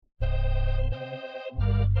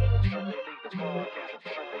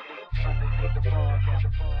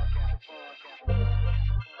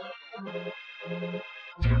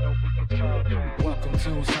Welcome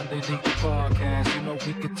to Sunday League the Podcast. You know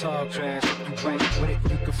we can talk trash. If you ain't with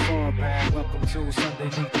it, you can fall back. Welcome to Sunday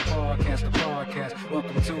League the Podcast, the podcast.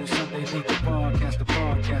 Welcome to Sunday League the Podcast, the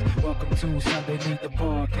podcast. Welcome to Sunday League the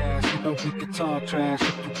Podcast. You know we can talk trash.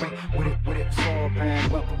 If you ain't with it, fall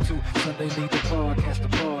back. Welcome to Sunday League the Podcast,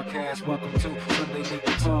 the podcast. Welcome to Sunday League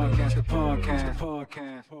the Podcast, the podcast, the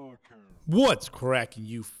podcast. What's cracking,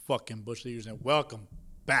 you fucking bush leaders, and welcome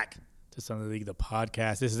back to Sunday League the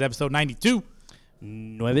Podcast. This is episode 92.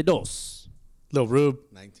 92. Lil Rube.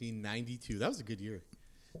 1992. That was a good year.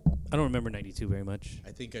 I don't remember 92 very much.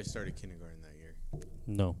 I think I started kindergarten that year.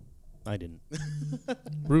 No, I didn't.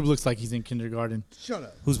 Rube looks like he's in kindergarten. Shut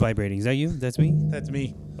up. Who's vibrating? Is that you? That's me? That's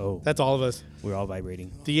me. Oh, That's all of us. we're all vibrating.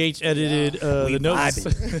 DH edited the notes.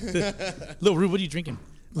 Lil Rube, what are you drinking?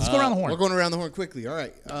 Let's go around the horn. We're going around the horn quickly. All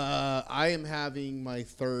right. I am having my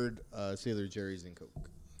third Sailor Jerry's and Coke.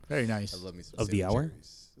 Very nice. I love me some Of the Sailor hour?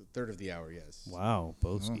 Jerry's. Third of the hour, yes. Wow,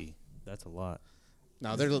 Boski. That's a lot.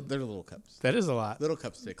 No, they're little cups. That is a lot. Little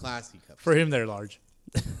cups, today. Classy cups. For him, they're large.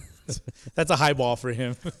 That's a high ball for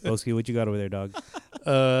him. Boski, what you got over there, dog?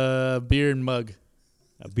 Beer and mug.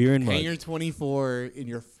 A beer and mug. Hanger 24 in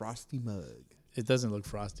your frosty mug. It doesn't look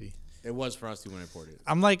frosty. It was frosty when I poured it.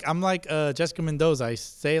 I'm like Jessica Mendoza. I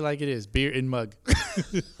say it like it is. Beer and mug.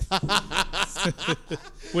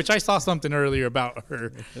 Which I saw something earlier about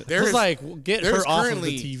her. I was like, get her off of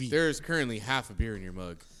the TV. There is currently half a beer in your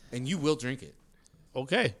mug, and you will drink it.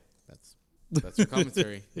 Okay. That's your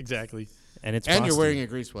commentary. Exactly. And it's And frosty. you're wearing a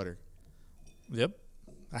gray sweater. Yep.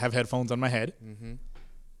 I have headphones on my head.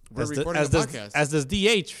 We're recording a podcast. As does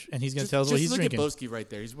DH, and he's going to tell us what he's just drinking. look at Boski right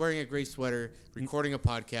there. He's wearing a gray sweater, recording a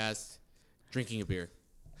podcast, drinking a beer.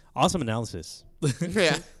 Awesome analysis.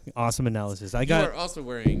 Yeah. Awesome analysis. You are also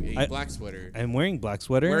wearing a black sweater, I'm wearing black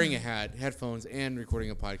sweater. wearing a hat, headphones, and recording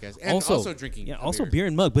a podcast, and also drinking. Yeah, a also beer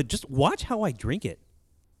and mug. But just watch how I drink it.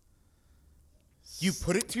 You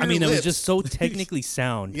put it to your I mean, lips. it was just so technically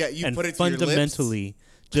sound. Yeah, you and put it to your lips. fundamentally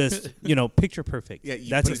just, picture perfect. Yeah, you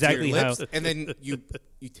That's put it to your exactly how. lips, and then you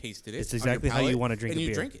tasted it. It's on your exactly how you palate, want to drink and a you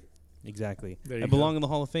beer. drink it. Exactly. There you I go. belong in the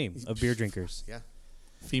Hall of Fame of beer drinkers. Yeah.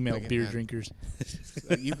 Female Like a beer man. drinkers.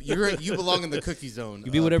 You belong in the cookie zone.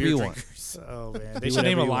 You be whatever beer you want. drinkers. Oh, man. Do They should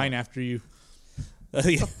name a whatever you line want. after you.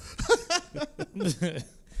 Yeah.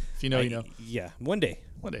 If you know, you know. Yeah, one day.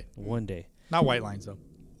 One day. One day. Not white lines, though.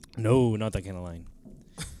 No, not that kind of line.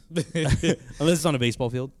 Unless it's on a baseball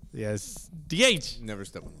field. Yes. DH. Never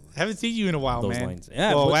step on the line. Haven't seen you in a while, Those man. lines.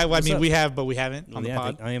 Yeah, Well, I what's mean, up? we have, but we haven't on the Yeah,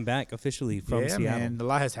 pod. I am back officially from Yeah, Seattle. man. A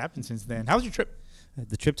lot has happened since then. How was your trip?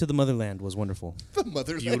 The trip to the motherland was wonderful. The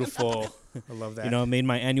motherland. Beautiful. I love that. You know, I made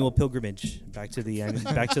my annual pilgrimage back to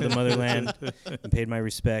the motherland and paid my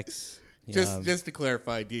respects. Just to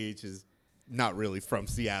clarify, DH is not really from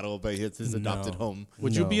Seattle, but it's his adopted home.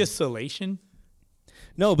 Would you be No. a Salation?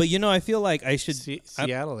 No, but I feel like I should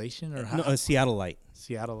Seattleation or how? no, a Seattleite.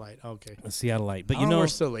 Seattleite. Okay. A Seattleite. But I don't know where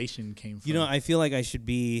Salation came from. I feel like I should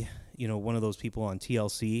be, one of those people on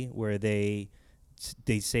TLC where they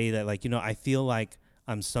say that, like, I feel like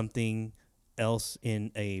I'm something else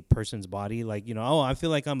in a person's body. Like, I feel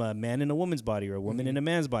like I'm a man in a woman's body or a woman in a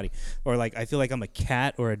man's body. Or like, I feel like I'm a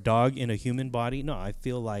cat or a dog in a human body. No, I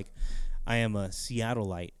feel like I am a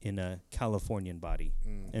Seattleite in a Californian body.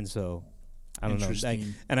 And so, I don't know.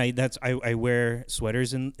 Interesting. I wear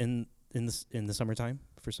sweaters in the summertime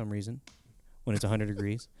for some reason when it's 100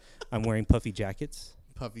 degrees. I'm wearing puffy jackets.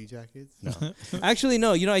 Puffy jackets. No. Actually,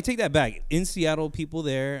 no. I take that back. In Seattle, people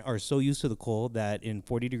there are so used to the cold that in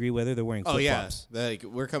 40-degree weather, they're wearing Oh yeah, flip-flops. like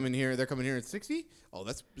we're coming here. They're coming here at 60. Oh,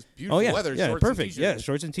 that's beautiful Oh, yeah. weather. Yeah, shorts and perfect. t-shirts. Yeah,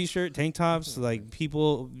 shorts and T-shirt, tank tops. Like,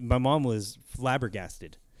 people, my mom was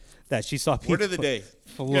flabbergasted that she saw people. Word of the day.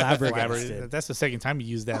 Flabbergasted. That's the second time you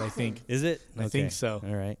used that, I think. Is it? I think so.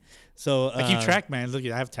 All right. So I keep track, man. Look,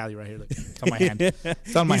 I have tally right here. Look, it's on my hand.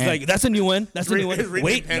 It's on my He's hand. like, that's a new one. That's a new Read one.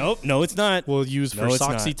 Wait, pen. nope. No, it's not. We'll use for No, it's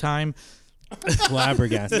Soxy not. time.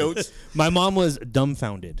 Flabbergasted. Notes. My mom was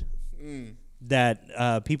dumbfounded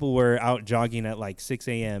that people were out jogging at like 6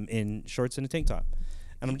 a.m. in shorts and a tank top.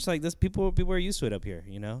 And I'm just like, this people are used to it up here,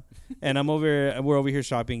 And we're over here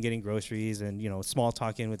shopping, getting groceries, and small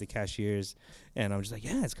talking with the cashiers. And I'm just like,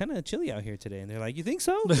 yeah, it's kind of chilly out here today. And they're like, you think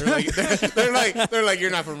so? They're like,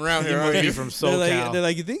 you're not from around here, are you? From they're SoCal.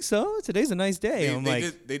 like, you think so? Today's a nice day. I'm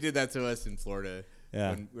like, they did that to us in Florida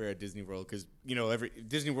Yeah. when we were at Disney World because every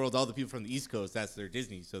Disney World, all the people from the East Coast, that's their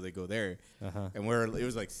Disney, so they go there. And it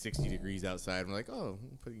was like 60 degrees outside. We're like, oh,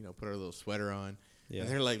 put our little sweater on. Yeah. And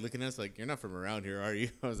they're like looking at us like, you're not from around here, are you?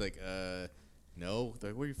 I was like, no. They're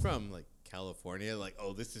like, where are you from? I'm like, California. Like,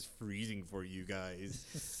 oh, this is freezing for you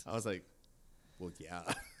guys. I was like, well, yeah.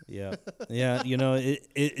 Yeah, yeah. You know,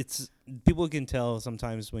 it's people can tell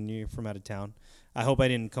sometimes when you're from out of town. I hope I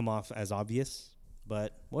didn't come off as obvious,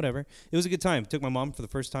 but whatever. It was a good time. Took my mom for the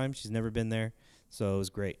first time. She's never been there, so it was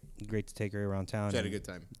great. Great to take her around town. She had a good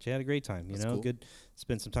time. She had a great time. That's You know, cool. good.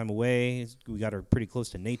 Spent some time away. We got her pretty close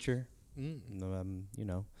to nature. Mm. You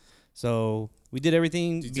know, so we did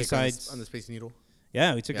everything Did you besides take on the Space Needle?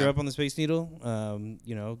 Yeah, we took her Yeah. up on the Space Needle.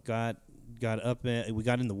 You know, got up. We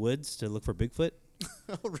got in the woods to look for Bigfoot.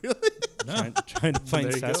 Oh, really? trying to find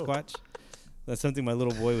There you go. Sasquatch. That's something my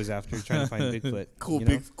little boy was after, trying to find Bigfoot. Cool, you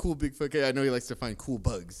know? cool Bigfoot guy. I know he likes to find cool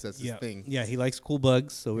bugs. That's Yeah, his thing. yeah, he likes cool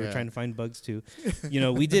bugs, so we were Yeah. trying to find bugs too. You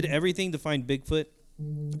know, we did everything to find Bigfoot,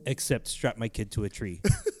 except strap my kid to a tree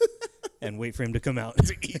and wait for him to come out.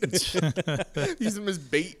 Use him as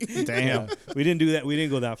bait. Damn, we didn't do that. We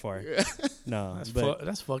didn't go that far. No,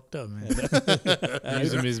 That's fucked up, man.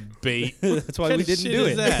 Use him as bait. that's why kind we of didn't shit do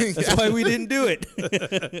is it. that? That's why we didn't do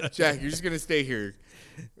it. Jack, you're just gonna stay here.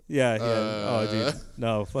 Yeah. Oh, dude.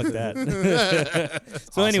 No, fuck that.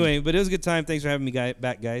 So anyway, but it was a good time. Thanks for having me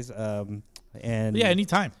back, guys. And Yeah,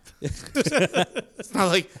 anytime. It's not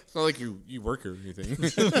like you work or anything.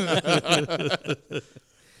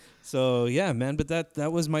 so yeah, man. But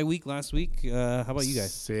that was my week last week. How about you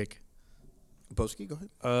guys? Sick. Boski, go ahead.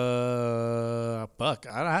 Buck.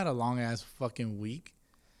 I had a long ass fucking week.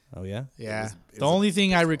 Oh yeah. Yeah. It The was only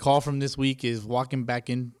thing I recall from this week is walking back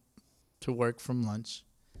in to work from lunch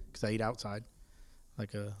because I eat outside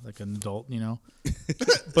like an adult, you know.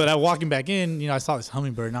 But I walking back in, you know, I saw this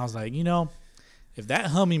hummingbird and I was like, you know, if that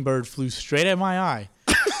hummingbird flew straight at my eye,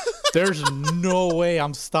 there's no way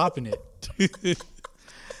I'm stopping it.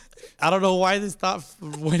 I don't know why this thought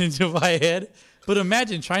went into my head, but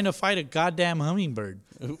imagine trying to fight a goddamn hummingbird.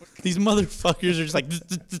 These motherfuckers are just like.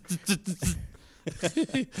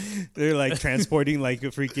 They're like transporting like a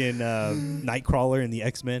freaking Nightcrawler in the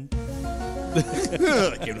X-Men.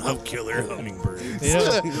 I can love killer hummingbirds. You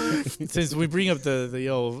know, since we bring up the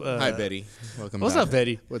old. Hi, Betty. Welcome. What's back. up,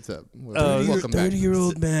 Betty? What's up? Uh, Welcome back.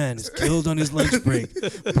 30-year-old man is killed on his lunch break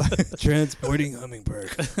by transporting hummingbird.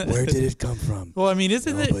 Where did it come from? Well, I mean,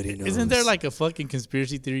 Nobody isn't there knows. like a fucking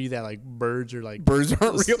conspiracy theory that like birds are like Birds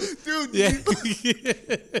aren't real, dude. Yeah.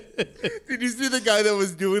 Did you see the guy that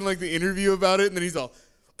was doing like the interview about it, and then he's all,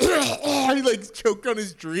 he like choked on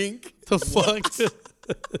his drink. the fuck?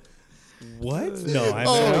 What? No, I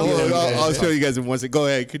I'll show you guys in one second. Go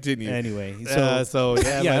ahead, continue. Anyway, So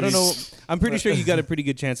yeah, yeah, I like, don't know. I'm pretty sure you got a pretty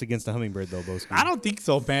good chance against the hummingbird, though, Boski. I don't think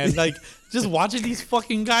so, man. Like just watching these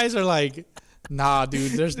fucking guys are like, nah,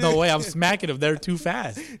 dude. There's no way I'm smacking them. They're too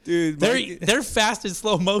fast. Dude, They're fast in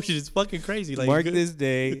slow motion. It's fucking crazy. Like mark this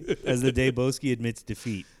day as the day Boski admits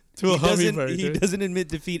defeat. to a He hummingbird. He dude. doesn't admit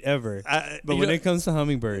defeat ever. But you when know- it comes to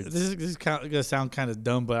hummingbirds, This is gonna sound kind of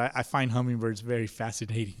dumb, but I find hummingbirds very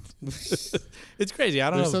fascinating. It's crazy. I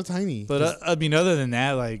don't They're know. so tiny. But I mean, other than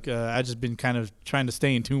that, like I just been kind of trying to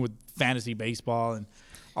stay in tune with fantasy baseball and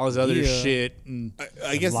all this other Yeah. shit. And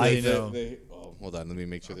I guess life, they, you know. oh, hold on, let me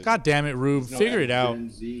make sure. God damn it, Rube, figure it out. Gen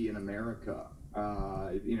Z in America.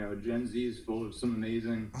 You know, Gen Z is full of some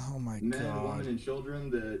amazing Oh my men, god. women, and children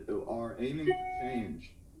that are aiming for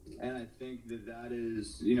change. And I think that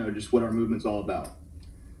is, you know, just what our movement's all about.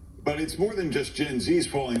 But it's more than just Gen Z's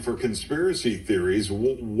falling for conspiracy theories.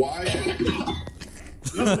 Why?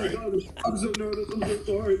 Oh my God, I'm so nervous. I'm so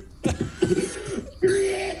sorry.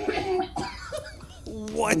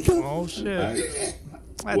 What? Oh shit.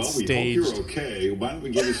 Well, That's we staged. hope you're okay. Why don't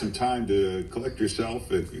we give you some time to collect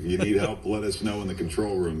yourself? If you need help, let us know in the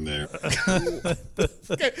control room there.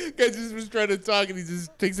 Guy just was trying to talk, and he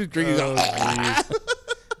just takes a drink. He's Oh, like, geez.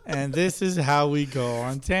 And this is how we go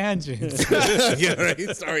on tangents. yeah,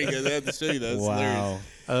 right. Sorry, guys, I had to show you that. It's wow.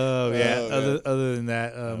 Oh yeah. Oh, Other than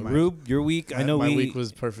that, Rube, your week. I know my we. week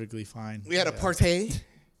was perfectly fine. We had a partay.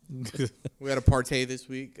 We had a partay this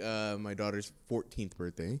week. My daughter's 14th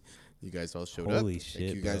birthday. You guys all showed up. Holy Thank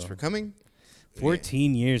shit, you guys bro. for coming.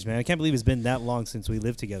 14 years, man. I can't believe it's been that long since we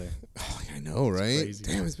lived together. Oh, I know, right? crazy.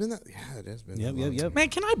 Damn, it's been that. Yeah, it has been. Yep, that yep, long. yep. Man,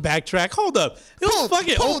 can I backtrack? Hold up. It was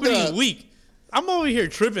fucking hold opening up. week. I'm over here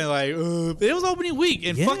tripping like, it was opening week,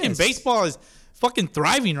 and Yes. fucking baseball is fucking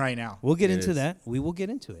thriving right now. We'll get It into is. that. We will get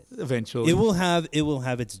into it. Eventually, It will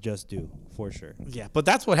have its just due for sure. Yeah, but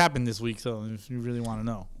that's what happened this week. So if you really want to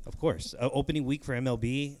know, Of course, opening week for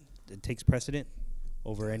MLB it takes precedent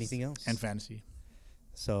over anything else. and fantasy.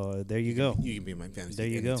 So there you go. You can be my fantasy. There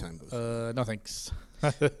you go. anytime, Boski. No thanks.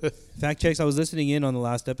 Fact checks. I was listening in on the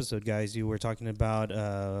last episode, guys. You were talking about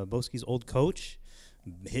Boski's old coach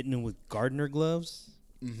hitting him with gardener gloves.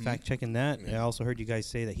 Fact checking that. I also heard you guys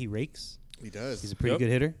say that he rakes. He does. He's a pretty good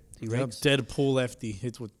hitter. He rakes. Deadpool lefty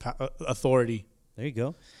hits with authority. There you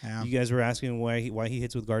go. Yeah. You guys were asking why he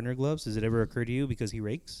hits with gardener gloves. Does it ever occur to you because he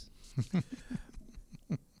rakes?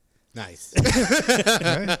 Nice.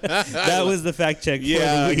 That was the fact check.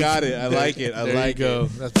 Yeah, I got it. I like it. I There like you go. it.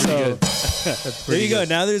 That's pretty good. That's There pretty you go. good.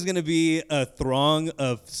 Now there's going to be a throng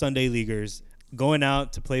of Sunday Leaguers going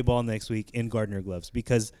out to play ball next week in gardener gloves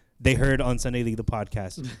because they heard on Sunday League the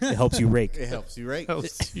podcast it helps you rake. It helps you, right?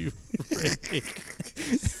 Helps you rake.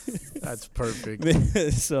 That's perfect.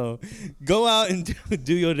 So go out and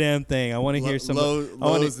do your damn thing. I want to hear some.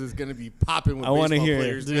 Lowe's is going to be popping with I wanna baseball hear it.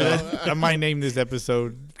 players. Dude, now. I might name this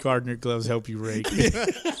episode "Gardener Gloves Help You Rake."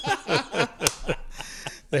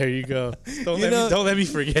 There you go. Don't let me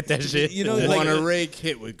forget that shit. You know, Want like, a rake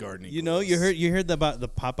hit with gardening. you heard about the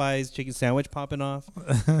Popeyes chicken sandwich popping off.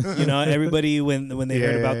 You know, everybody when they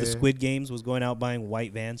heard about the Yeah. Squid Games was going out buying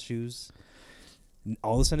white Vans shoes.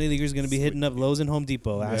 All the Sunday Leaguers going to be hitting up Lowe's and Home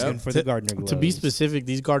Depot asking for the gardener gloves. To be specific,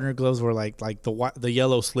 these Gardener gloves were like the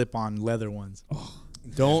yellow slip-on leather ones.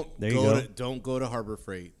 Don't There you go go. don't go to Harbor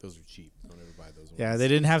Freight. Those are cheap. Don't ever buy those ones. Yeah, they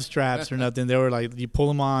didn't have straps or nothing. They were like you pull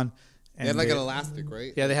them on. They had like an elastic,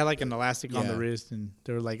 right? Yeah, they had like an elastic on the Yeah. wrist, and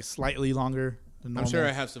they were like slightly longer than normal. I'm sure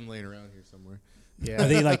I have some laying around here somewhere. Are Yeah,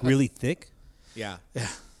 they like really thick? Yeah. Yeah.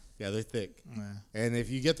 Yeah, they're thick. Yeah. And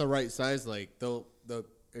if you get the right size, like they'll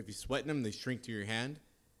if you sweating them, they shrink to your hand,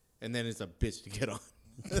 and then it's a bitch to get on.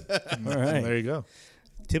 All right. There you go.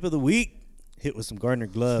 Tip of the week: hit with some gardener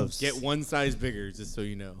gloves. Get one size bigger, just so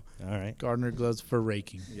you know. All right. Gardener gloves for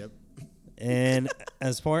raking. Yep. And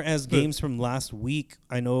as far as games from last week,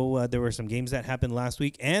 I know there were some games that happened last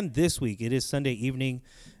week and this week. It is Sunday evening.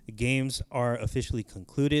 The games are officially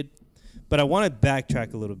concluded. But I want to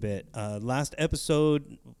backtrack a little bit. Last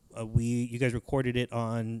episode, you guys recorded it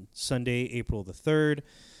on Sunday, April the 3rd.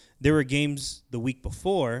 There were games the week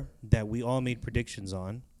before that we all made predictions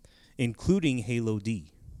on, including Halo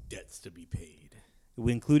D. Debts to be paid.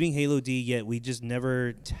 Including Halo D, yet we just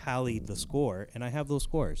never tallied the score. And I have those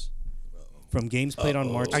scores from games played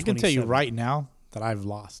on March 27th. I can tell you right now that I've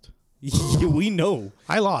lost. We know.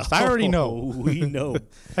 I lost. I already know. We know.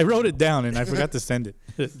 I wrote it down and I forgot to send it.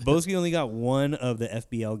 Boski only got one of the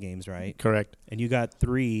FBL games, right? Correct. And you got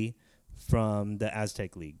 3 from the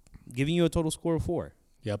Aztec League, giving you a total score of 4.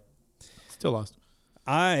 Yep. Still lost.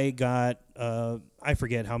 I got, I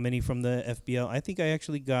forget how many from the FBL. I think I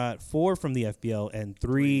actually got 4 from the FBL and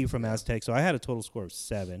 3 from Aztec. So I had a total score of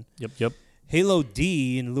 7. Yep. Halo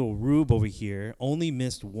D and little Rube over here only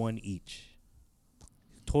missed 1 each.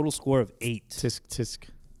 Total score of 8. Tisk.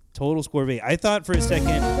 Total score of 8. I thought for a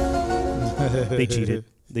second they cheated.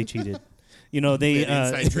 They cheated. You know, they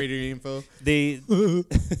inside trader info. they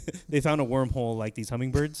found a wormhole like these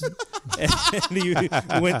hummingbirds, and you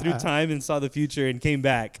went through time and saw the future and came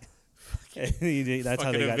back. That's how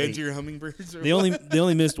Fucking they got 8. Avenger hummingbirds. Or They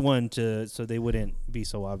only missed 1 so they wouldn't be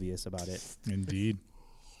so obvious about it. Indeed.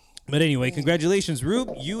 But anyway, congratulations,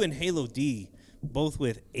 Rube. You and Halo D both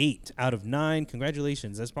with 8 out of 9.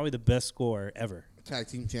 Congratulations. That's probably the best score ever, tag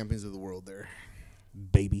team champions of the world there.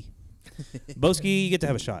 baby. Boski, you get to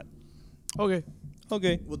have a shot. Okay.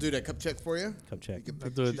 Okay. We'll do that cup check for you. Cup check. You can I'll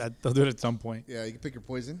pick, do it at some point. yeah, you can pick your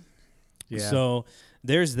poison. Yeah. So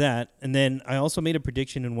there's that. And then I also made a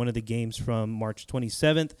prediction in one of the games from March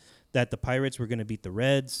 27th that the Pirates were going to beat the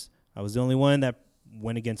Reds. I was the only one that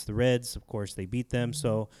went against the Reds. Of course, they beat them.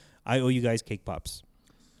 So I owe you guys cake pops.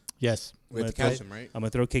 Yes. We have to I'm gonna catch throw- them, right? I'm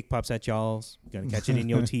going to throw cake pops at y'all. Going to catch it in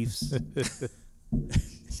your teeth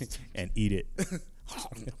and eat it.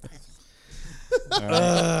 All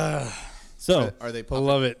right. So Are they I popping,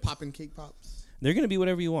 love it. popping cake pops? they're going to be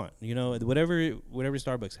whatever you want. You know, whatever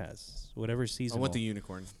Starbucks has, whatever I seasonal. want the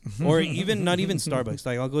unicorn. Or even not even Starbucks.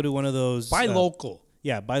 Like I'll go to one of those. Buy local.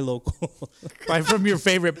 Yeah, buy local. Buy from your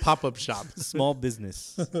favorite pop-up shop. Small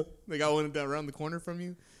business. They got one around the corner from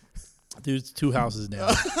you. Dude, it's 2 houses now.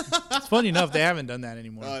 It's funny enough, they haven't done that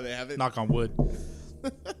anymore. Oh, they haven't. Knock on wood.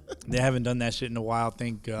 They haven't done that shit in a while,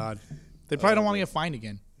 thank God. They probably don't want to get fined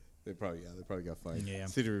again. They probably got fined. Yeah.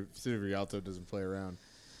 City of Rialto doesn't play around.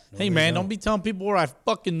 Hey, man, don't be telling people where I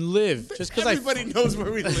fucking live. Just because Everybody knows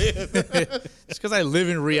where we live. I live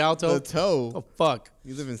in Rialto. The toe. Oh, fuck.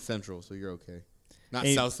 You live in Central, so you're okay. Not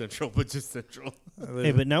Hey. South Central, but just Central.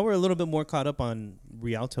 Hey, but now we're a little bit more caught up on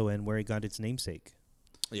Rialto and where it got its namesake.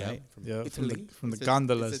 Yeah. Right. Yeah, Italy. from the It's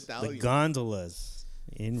gondolas. It's The Italian. gondolas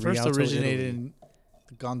in First Rialto, originated Italy. in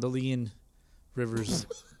the Gondolian rivers.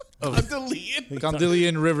 Italian.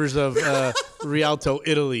 Gondolian rivers of Rialto,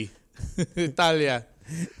 Italy. Italia.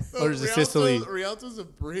 Or is it Sicily? Rialto's a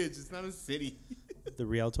bridge. It's not a city. The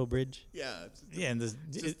Rialto Bridge. Yeah. Yeah, and Just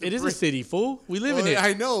it is a bridge. city, fool. We live in Well, it.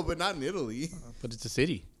 I know, but not in Italy. But it's a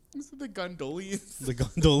city. Is it the Gondolians? The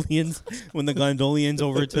Gondolians. When the Gondolians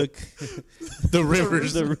overtook The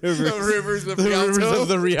rivers. the rivers. The rivers of The rivers Rialto. of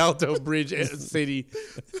the Rialto Bridge city.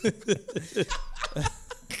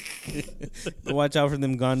 Watch out for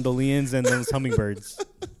them Gondolians and those hummingbirds.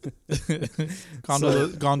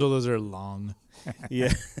 Gondolas are long.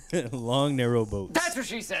 Yeah. Long, narrow boats. That's what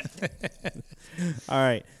she said. All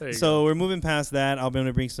right. There you So we're moving past that. I'll be able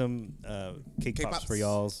to bring some cake Cake pops pops. for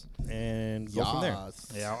y'all's and go from there.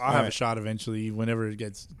 Yas. Yeah, I'll have a right. shot eventually whenever it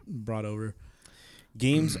gets brought over.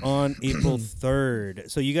 Games on April 3rd.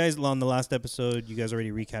 So you guys, on the last episode, you guys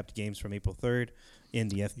already recapped games from April 3rd in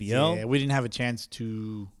the FBL Yeah, we didn't have a chance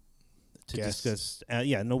to guess. discuss.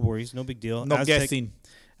 Yeah, no worries. No big deal. No Aztec- guessing.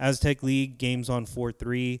 Aztec League games on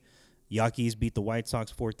 4-3. Yankees beat the White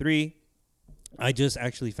Sox 4-3. I just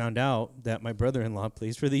actually found out that my brother-in-law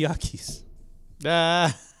plays for the Yankees.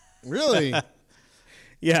 Really?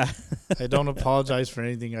 Yeah. I don't apologize for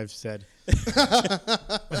anything I've said.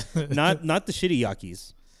 not the shitty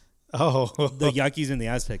Yankees. Oh, The Yankees in the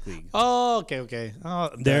Aztec League. oh, okay. Oh,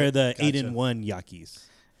 They're the gotcha. 8-1 Yankees.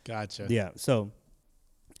 Gotcha. Yeah. So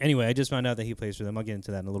anyway, I just found out that he plays for them. I'll get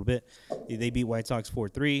into that in a little bit. They beat White Sox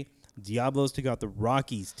 4-3. Diablos took out the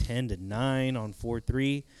Rockies 10-9 on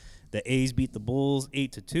 4-3. The A's beat the Bulls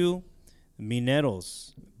 8-2.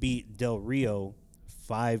 Mineros beat Del Rio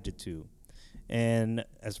 5-2. And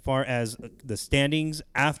as far as the standings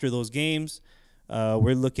after those games,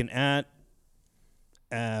 we're looking at,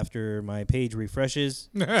 after my page refreshes,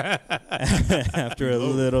 after a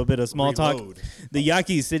little bit of small talk, Reload. the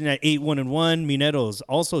Yankees sitting at 8-1-1. Mineros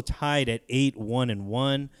also tied at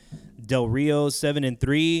 8-1-1. Del Rio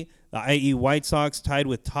 7-3. The IE White Sox tied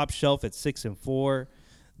with Top Shelf at 6-4.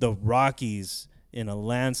 The Rockies in a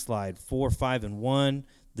landslide 4-5-1.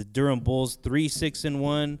 The Durham Bulls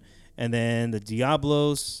 3-6-1. And then the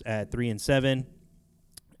Diablos at 3-7.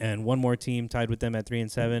 And one more team tied with them at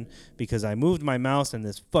 3-7 because I moved my mouse and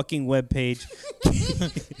this fucking web page.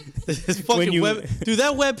 This fucking you- dude,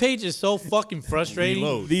 that web page is so fucking frustrating.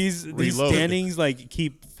 Reload. These Reload. standings like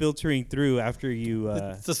keep filtering through after you.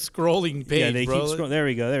 It's a scrolling page, Yeah, they bro. keep scrolling. There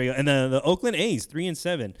we go. And the Oakland A's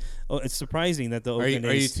 3-7. Oh, it's surprising that the Are you, Oakland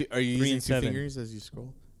are you, A's are you 3 using and two 7. fingers as you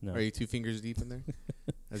scroll? No. Are you 2 fingers deep in there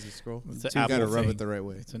as you scroll? It's You an gotta Apple rub thing. it the right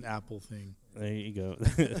way. It's an Apple thing. There you go.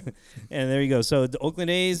 And there you go. So the Oakland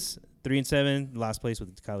A's 3-7, last place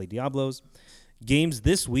with the Cali Diablos. Games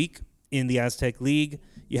this week in the Aztec League.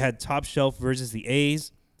 You had Top Shelf versus the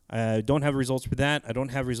A's. I don't have results for that. I don't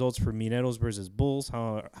have results for Mineros versus Bulls.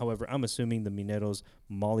 However, I'm assuming the Mineros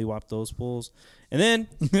mollywopped those Bulls. And then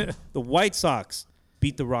the White Sox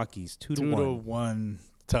beat the Rockies 2-1. 2-1.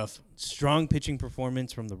 Tough. Strong pitching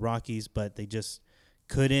performance from the Rockies, but they just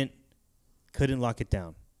couldn't lock it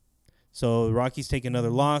down. So the Rockies take another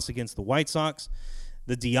loss against the White Sox.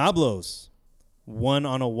 The Diablos won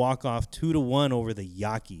on a walk-off 2-1 over the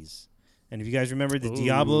Yankees. And if you guys remember, the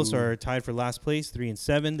Diablos are tied for last place,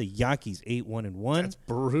 3-7. The Yankees 8-1-1. That's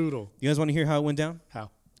brutal. You guys want to hear how it went down? How?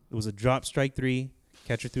 It was a drop, strike 3,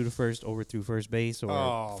 catcher threw to first, overthrew first base, or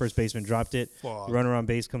Oh, first baseman dropped it. fuck. Runner on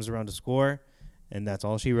base comes around to score, and that's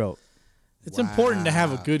all she wrote. It's important to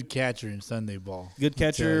have a good catcher in Sunday ball. Good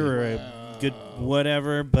catcher or a good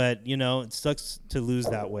whatever, but it sucks to lose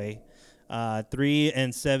that way.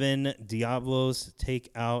 3-7 Diablos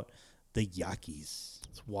take out the Yankees.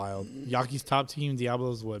 It's wild. Yankees top team.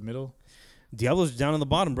 Diablos what, middle? Diablos down on the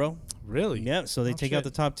bottom, bro. Really? Yeah, so they Oh, take out shit.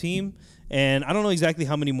 the top team, and I don't know exactly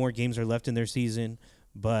how many more games are left in their season,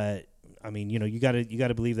 but I mean, you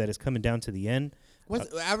gotta believe that it's coming down to the end.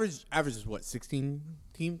 What's average is what, 16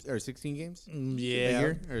 teams or 16 games? Yeah.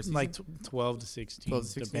 year or season? Like 12 to 16. 12 to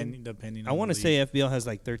 16? Depending I on want to the say league. FBL has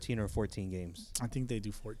like 13 or 14 games. I think they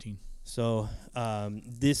do 14. So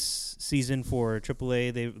this season for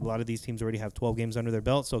AAA, a lot of these teams already have 12 games under their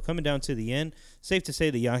belt. So coming down to the end, safe to say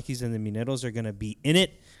the Yankees and the Mineros are going to be in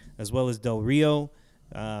it, as well as Del Rio.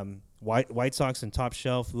 White Sox and Top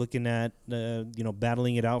Shelf looking at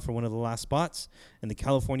battling it out for one of the last spots, and the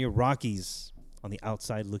California Rockies on the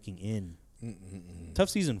outside looking in. Tough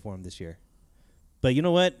season for them this year. But you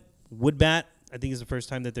know what? Wood bat, I think, is the first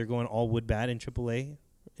time that they're going all wood bat in AAA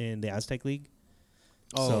in the Aztec League.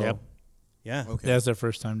 Oh, So, Yep. yeah. okay. That's their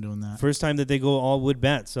first time doing that. First time that they go all wood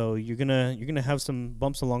bat. So you're gonna have some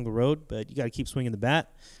bumps along the road, but you got to keep swinging the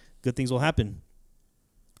bat. Good things will happen.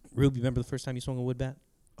 Rube, you remember the first time you swung a wood bat?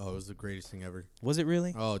 Oh, it was the greatest thing ever. Was it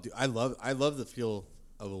really? Oh, dude, I love the feel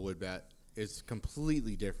of a wood bat. It's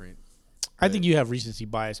completely different. I think you have recency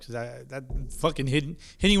bias because that fucking hitting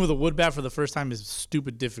with a wood bat for the first time is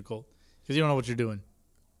stupid difficult. because you don't know what you're doing.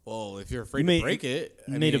 Well, if you're afraid to break it,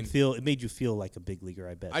 it made you feel like a big leaguer.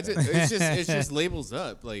 I bet. It's just labels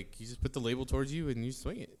up. Like you just put the label towards you and you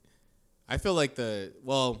swing it. I feel like I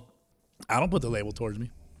don't put the label towards me.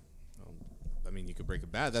 I mean, you could break a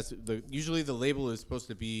bat. Usually the label is supposed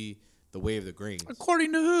to be the way of the grains.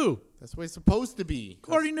 According to who? That's what it's supposed to be.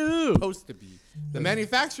 According to who? Supposed to be the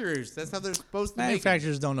manufacturers. That's how they're supposed to.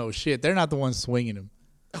 Manufacturers don't know shit. They're not the ones swinging them.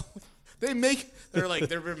 They're making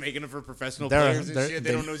them for professional players and shit.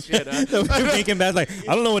 They don't know shit. They're making bats like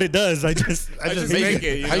I don't know what it does. I just make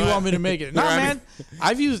it. How you want me to make it? No, man.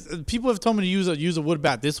 People have told me to use a wood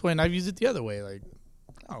bat this way, and I've used it the other way. Like,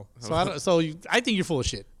 oh, I think you're full of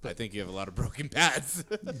shit. I think you have a lot of broken bats.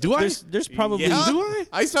 Do I? There's probably Yeah? Do I?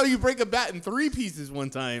 I saw you break a bat in 3 pieces one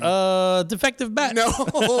time. Defective bat. No,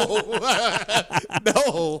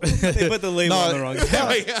 no. they put the label on the wrong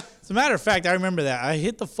side. Yeah. As a matter of fact, I remember that. I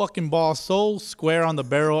hit the fucking ball so square on the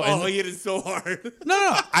barrel. Oh, he hit it so hard.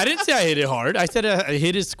 No. I didn't say I hit it hard. I said I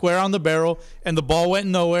hit it square on the barrel, and the ball went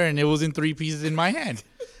nowhere, and it was in 3 pieces in my hand.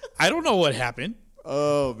 I don't know what happened.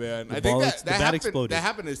 Oh man, I ball think the that bat happened. exploded. That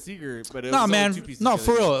happened to Seager, but it No, was only man. 2 pieces. No, the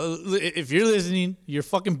for other day. real. If you're listening, you're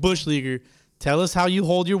fucking bush leaguer. Tell us how you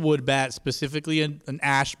hold your wood bat, specifically an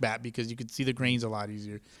ash bat, because you can see the grains a lot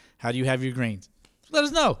easier. How do you have your grains? Let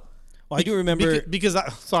us know. Well, I do remember Because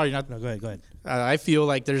sorry, not. No, go ahead. I feel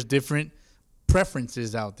like there's different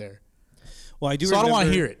preferences out there. Well, I do. So I don't want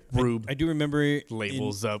to remember- hear it, Rube. I do remember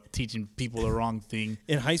Labels up, teaching people the wrong thing.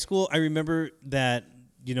 in high school. I remember that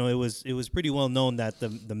it was pretty well known that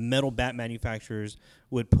the metal bat manufacturers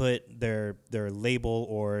would put their label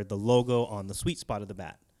or the logo on the sweet spot of the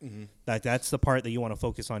bat. Mm-hmm. That's the part that you want to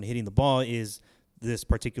focus on hitting the ball is this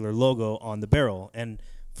particular logo on the barrel. And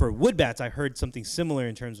for wood bats, I heard something similar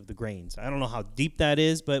in terms of the grains. I don't know how deep that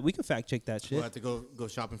is, but we can fact check that shit. We'll have to go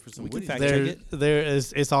shopping for some. We can woodies. fact check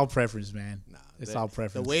it. It's all preference, man. It's all The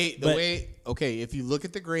preference. way. Okay, if you look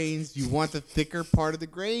at the grains, you want the thicker part of the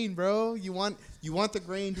grain, bro. You want the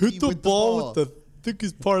grain to be Hit the with ball with the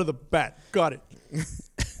thickest part of the bat. Got it.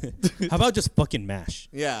 How about just fucking mash?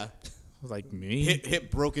 Yeah. Like me.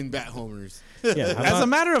 Hit broken bat homers. Yeah. How As a about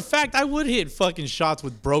matter of fact, I would hit fucking shots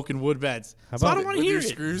with broken wood bats. How So I about don't want to With hear your it.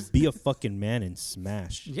 screws. be a fucking man and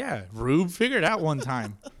smash? Yeah, Rube, figure it out one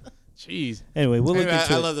time. Jeez. Anyway, we'll look Anyway,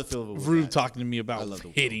 into I it. love the feel of a wood Rube bat. talking to me about love the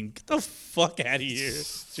hitting. Get the fuck out of here.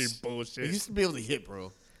 It's your I bullshit. used to be able to hit,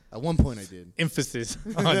 bro. At one point, I did. Emphasis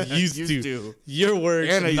on used, Used to. to. Your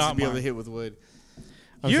words, And I used not to be able to mine. hit with wood.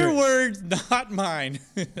 Your sure. words, not mine.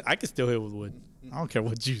 I can still hit with wood. I don't care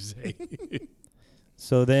what you say.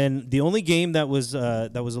 So then, the only game that was a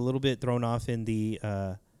little bit thrown off in the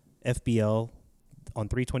FBL on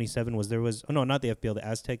 327 was not the FBL, the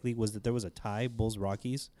Aztec League, was that there was a tie, Bulls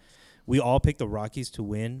Rockies. We all picked the Rockies to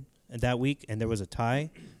win that week, and there was a tie.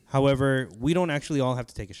 However, we don't actually all have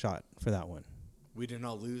to take a shot for that one. We didn't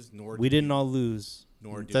all lose, nor We didn't all lose.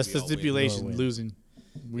 Nor did That's we the all win. stipulation. win. Losing.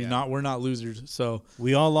 Yeah. We're not losers. So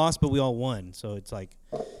We all lost, but we all won. So it's like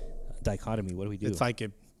a dichotomy. What do we do? it's like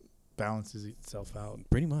it balances itself out.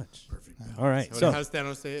 pretty much. Perfect. All right. So, So how does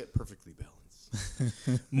Thanos say it? Perfectly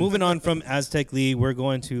balanced. moving on from Aztec League, we're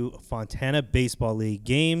going to Fontana Baseball League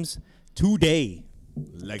games today.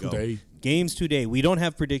 Lego. Games today. We don't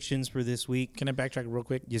have predictions for this week. Can I backtrack real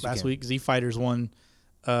quick? Yes, you Last can. week, Z Fighters won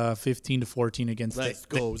 15-14 against Let's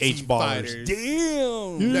the go, H ballers. Z-Fighters.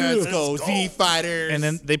 Damn. Let's go, Z Fighters. And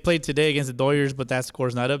then they played today against the Doyers, but that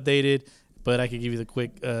score's not updated. But I could give you the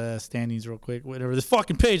quick standings real quick. Whatever this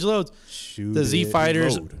fucking page loads. Shoot The Z it.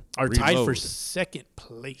 Fighters Reload. are tied for Reload. second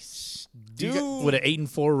place Dude. with an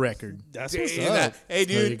 8-4 record. That's Hey, what's that- up. hey,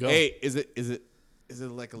 There you dude. go. Hey, is it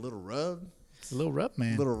like a little rub? It's a little rub,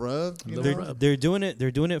 man. Little rub? You Little know? rub. They're doing it.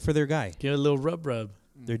 They're doing it for their guy. Give it a little rub.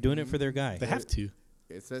 They're doing it for their guy. They have to.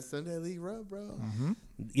 It says Sunday League rub, bro.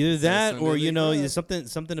 Either that Sunday or League Rub.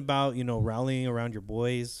 something about rallying around your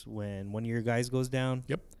boys when one of your guys goes down.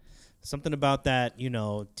 Yep. Something about that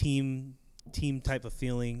team type of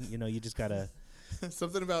feeling. You just gotta.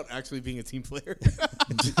 Something about actually being a team player.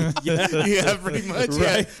 yeah, pretty much.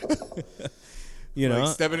 Right. Yeah. Like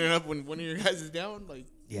stepping it up when one of your guys is down. Like,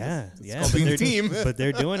 Yeah. called being a they're- team. But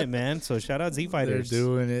they're doing it, man. So shout out Z They're Fighters.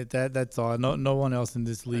 doing it. That's all. No one else in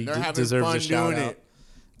this league they're having deserves fun a shout doing out. it.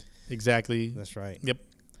 Exactly. That's right. Yep.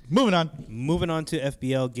 Moving on. Moving on to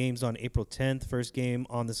FBL games on April 10th. First game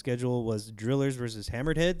on the schedule was Drillers versus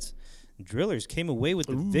Hammered Heads. Drillers came away with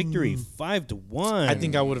the victory, 5-1. I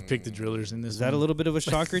think I would have picked the Drillers in this. Is that a little bit of a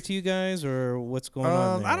shocker to you guys, or what's going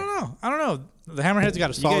on there? I don't know. The Hammerheads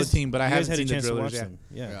got a You solid guys- team, but I you guys haven't had seen a the chance to Drillers watch yet. them.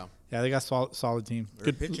 Yeah. Yeah, they got solid team. Their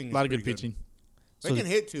Good pitching A is lot of good pretty good. pitching. They So can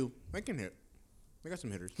hit too. They can hit. I got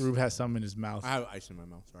some hitters. Rube has some in his mouth. I have ice in my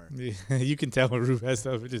mouth. Sorry. You can tell when Rube has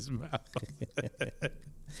stuff in his mouth.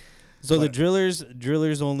 So the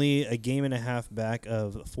Drillers only a game and a half back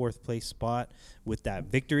of fourth place spot with that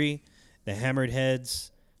victory. The Hammered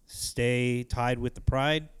Heads stay tied with the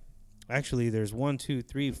Pride. Actually, there's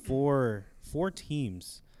 4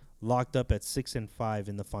 teams locked up at 6-5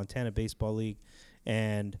 in the Fontana Baseball League,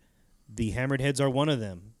 and the Hammered Heads are one of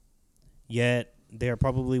them. Yet they are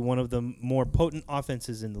probably one of the more potent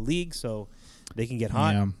offenses in the league, so they can get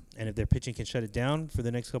hot. Yeah. And if their pitching can shut it down for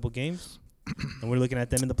the next couple games, and we're looking at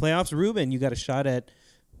them in the playoffs, Ruben, you got a shot at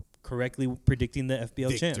correctly predicting the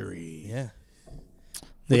FBL Victory. champ.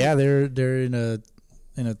 Yeah, they're in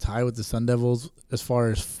a tie with the Sun Devils as far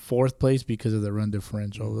as fourth place because of the run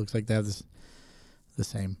differential. It looks like they have the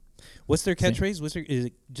same. What's their catchphrase? Is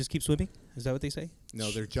it just keep swimming? Is that what they say? No,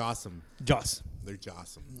 they're Jossum. Joss. They're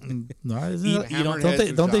Jossum.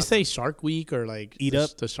 No, don't they say Shark Week or like Eat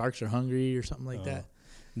up? the sharks are hungry or something like that?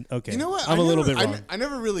 Okay. You know what? I'm a little bit wrong. I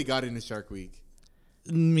never really got into Shark Week.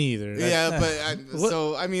 Me either. Yeah, but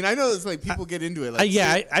I mean, I know it's like people get into it. Like,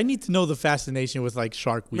 I need to know the fascination with like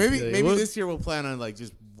Shark Week. maybe this year we'll plan on like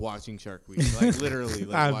just watching Shark Week, like literally.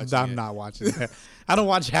 Like I'm not watching that. I don't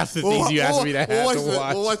watch half the things you asked me to have to watch.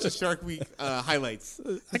 We'll watch the Shark Week highlights.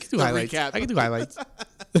 I can do highlights. Recap. I can do highlights.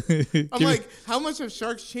 I'm like, how much have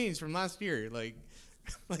sharks changed from last year? Like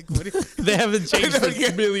what? They haven't changed for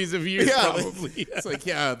millions of years, Yeah, probably. it's like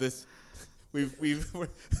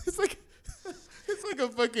it's like a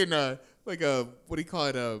fucking like a what do you call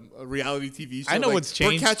it, a reality TV show. I know like, what's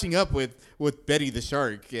changed. We're catching up with Betty the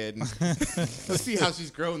shark, and let's see how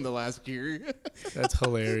she's grown the last year. That's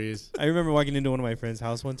hilarious. I remember walking into one of my friend's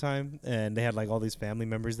house one time, and they had like all these family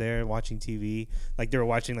members there watching TV. Like they were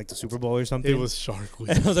watching like the Super Bowl or something. It was Shark Week.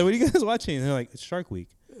 And I was like, "What are you guys watching?" And they're like, "It's Shark Week."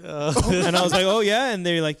 And I was like, "Oh yeah," and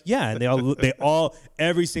they're like, "Yeah," and they all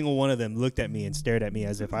every single one of them looked at me and stared at me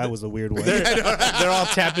as if I was a weird one. They're all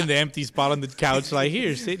tapping the empty spot on the couch, like,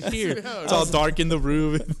 here, sit here. It's all dark in the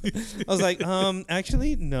room. I was like,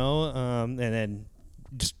 actually, no. And then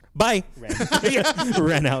just bye.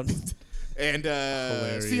 Ran out. And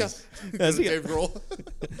see ya. See ya. Roll.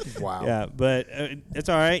 Wow. Yeah, but it's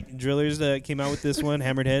all right. Drillers came out with this one.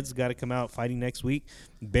 Hammered Heads got to come out fighting next week.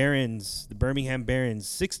 Barons, the Birmingham Barons,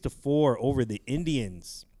 6-4 over the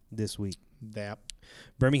Indians this week. Yep.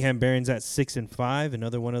 Birmingham Barons at 6-5.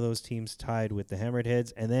 Another one of those teams tied with the Hammered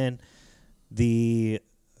Heads, and then the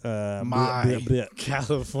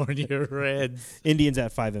California Reds. Indians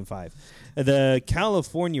at 5-5. The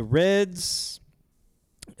California Reds.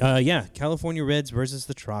 California Reds versus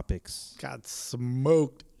the Tropics. Got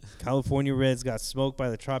smoked. California Reds got smoked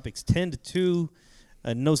by the Tropics 10-2.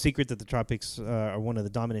 No secret that the Tropics are one of the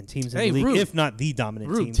dominant teams in the league, Rube, if not the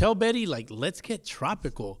dominant team. Tell Betty, like, let's get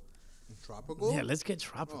tropical. Tropical? Yeah, let's get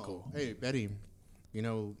tropical. Oh, hey, Betty, you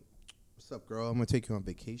know, what's up, girl? I'm going to take you on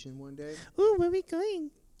vacation one day. Ooh, where we going?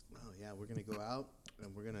 Oh, yeah, we're going to go out,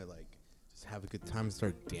 and we're going to, like, just have a good time and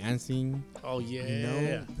start dancing. Oh, yeah. You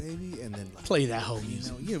know, baby? And then, like, Play that whole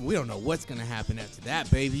music. we don't know what's going to happen after that,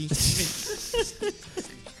 baby.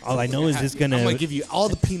 All I know is it's going I'm going to... to give you all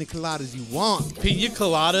the pina coladas you want. Pina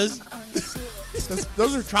coladas.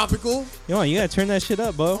 Those are tropical. Yo, you got to turn that shit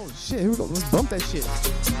up, bro. Oh, shit. Here we go. Let's bump that shit.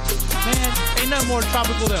 Man, ain't nothing more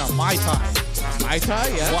tropical than a Mai Tai. Mai Tai?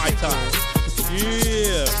 Yeah. Mai Tai.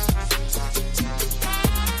 Yeah.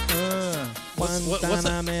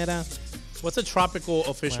 What's a tropical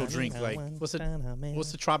official drink? Like, what's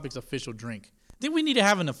the tropics official drink? I think we need to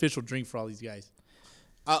have an official drink for all these guys.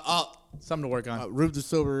 Something to work on. Rube the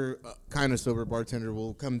sober, kind of sober bartender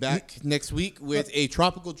will come back next week with a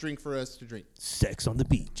tropical drink for us to drink. Sex on the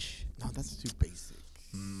beach. No, that's too basic.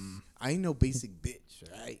 I ain't no basic bitch,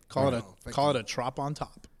 right? Call it a trop on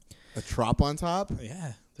top. A trop on top.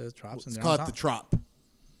 Yeah, there's trops in Let's there. call on it the top. trop.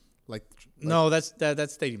 Like No,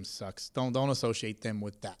 that stadium sucks. Don't associate them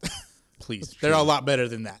with that. Please. They're a lot better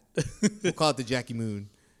than that. we'll call it the Jackie Moon.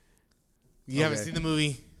 You haven't seen the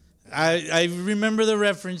movie? I remember the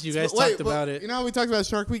reference. You guys talked about it. You know how we talked about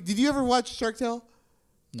Shark Week? Did you ever watch Shark Tale?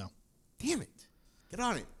 No. Damn it. Get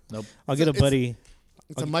on it. Nope. I'll get a buddy.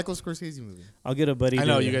 It's a Michael Scorsese movie. I'll get a buddy. I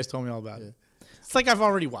know you guys told me all about it. It's like I've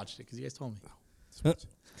already watched it because you guys told me.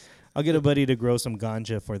 I'll get a buddy to grow some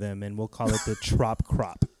ganja for them, and we'll call it the Trop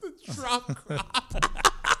Crop. Trop crop.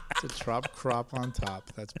 The trop crop on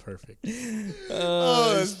top. That's perfect.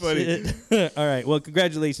 Oh, that's funny. All right. Well,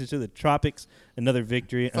 congratulations to the Tropics. Another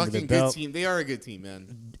victory under the Fucking good belt. team. They are a good team,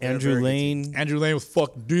 man. They're a Andrew very good team. Lane Andrew Lane was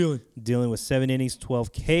fucking dealing with 7 innings,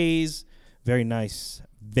 12 Ks. Very nice.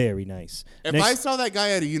 Very nice. If I saw that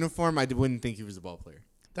guy at a uniform, I wouldn't think he was a ball player.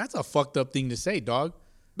 That's a fucked up thing to say, dog.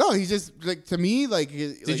 No, he's just like to me like.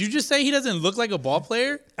 Did you just say he doesn't look like a ball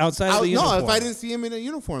player? Outside of the uniform. No, if I didn't see him in a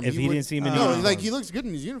uniform, If he didn't see him in a no, uniform. like he looks good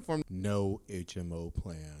in his uniform. No HMO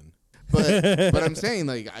plan, but I'm saying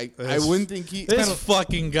like I wouldn't think he. This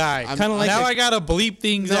fucking guy. I'm- kinda like now a- I gotta bleep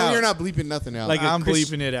things No, out. you're not bleeping nothing out. like I'm a Chris-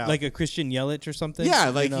 bleeping it out. like a Christian Yelich or something. yeah,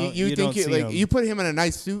 like know, you don't think see like him. you put him in a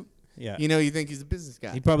nice suit. Yeah. You know, you think he's a business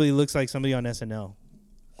guy. He probably looks like somebody on SNL.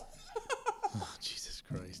 Jesus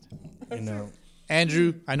Christ. You know.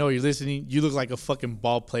 Andrew, I know you're listening. You look like a fucking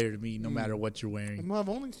ball player to me, no matter what you're wearing. Well, I've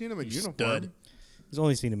only seen him in uniform. Stud. He's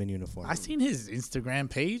only seen him in uniform. I seen his Instagram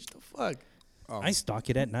page. The fuck? I stalk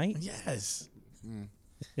it at night. Yes.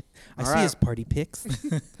 I see his party pics.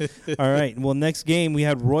 All right. Well, next game we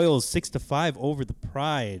had Royals 6-5 over the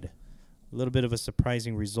Pride. A little bit of a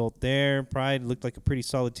surprising result there. Pride looked like a pretty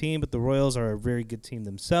solid team, but the Royals are a very good team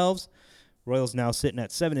themselves. Royals now sitting at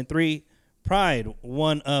 7-3. Pride,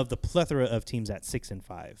 one of the plethora of teams at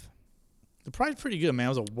 6-5. The Pride's pretty good, man. It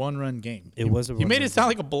was a one-run game. It was a You made one-run it sound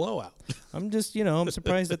game. like a blowout. I'm just, I'm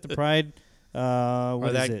surprised that the Pride.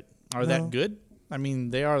 What is it? Are that good? I mean,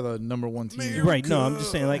 they are the number one team. Right. No, I'm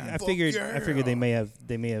just saying. Like, I figured they may have,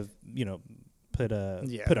 put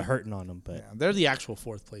a hurting on them, but Yeah, they're the actual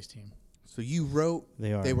fourth place team. So you wrote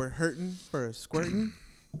They are. they were hurting for a squirting.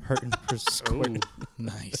 hurting for squirt.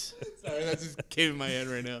 Nice. Sorry, that just came in my head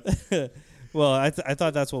right now. Well, I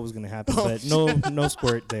thought that's what was going to happen, but no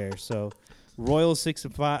squirt there. So, Royals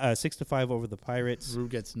 6-5 over the Pirates. Rue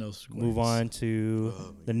gets no squirts. Move on to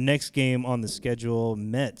the next game on the schedule.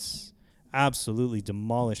 Mets absolutely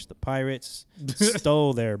demolished the Pirates,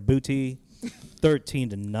 stole their booty,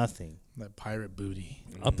 13-0. That pirate booty.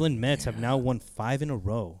 Upland Mets have now won 5 in a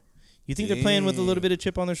row. You think they're playing with a little bit of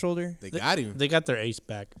chip on their shoulder? They got him. They got their ace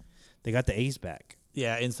back. They got the ace back.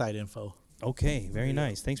 Yeah, inside info. Okay, very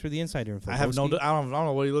nice. Thanks for the insider info. I have no. Broski. I don't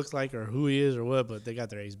know what he looks like or who he is or what, but they got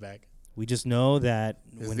their ace back. We just know that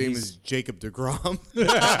His when name he's is Jacob DeGrom.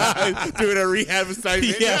 Doing a rehab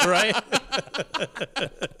assignment. Yeah, right.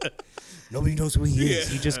 nobody knows who he is.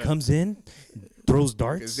 He just comes in, throws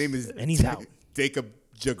darts, His name is and he's out. Jacob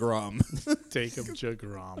DeGrom. Take him,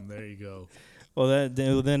 Jagrom. There you go. Well,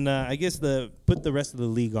 then I guess put the rest of the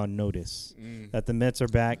league on notice that the Mets are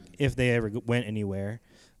back if they ever went anywhere.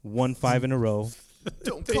 Won 5 in a row,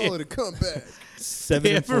 Don't call it a comeback.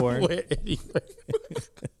 7-4.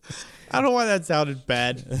 I don't know why that sounded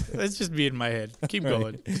bad. That's just me in my head. Keep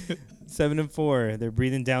going. 7-4. They're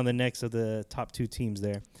breathing down the necks of the top 2 teams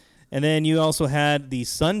there. And then you also had the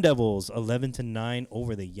Sun Devils 11-9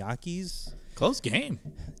 over the Yankees. Close game.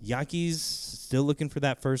 Yankees still looking for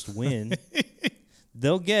that first win.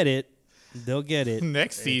 They'll get it.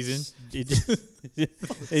 Next season.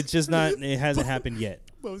 It's just not. It hasn't happened yet.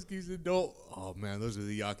 Boski said, "Don't." Oh man, those are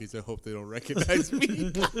the Yankees. I hope they don't recognize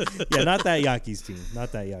me. Yeah, not that Yankees team.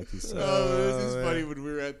 Not that Yankees team. This is funny when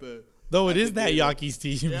we were at the. Though it is that Yankees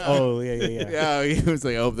team. Yeah. Oh yeah. Yeah, he was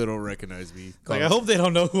like, "I hope they don't recognize me." Like, I hope they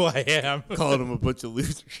don't know who I am. Calling them a bunch of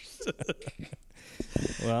losers.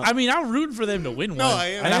 Well, I mean, I'm rooting for them to win one. I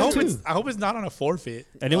am And I am too. I hope it's not on a forfeit.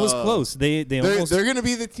 and it was close. They almost They're going to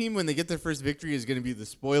be the team when they get their first victory is going to be the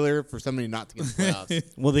spoiler for somebody not to get the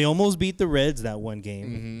playoffs. they almost beat the Reds that one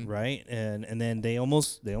game, right? And then they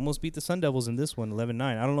almost beat the Sun Devils in this one 11-9.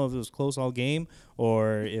 I don't know if it was close all game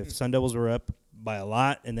or if Sun Devils were up by a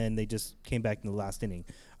lot and then they just came back in the last inning.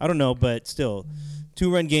 I don't know, but still,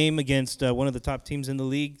 2-run game against one of the top teams in the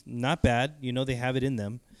league, not bad. They have it in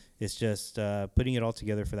them. It's just putting it all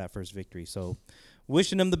together for that first victory. So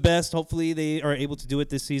wishing them the best. Hopefully they are able to do it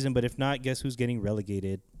this season. But if not, guess who's getting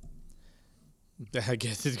relegated? I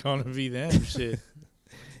guess it's going to be them. Shit.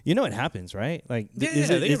 It happens, right? Like, Yeah, is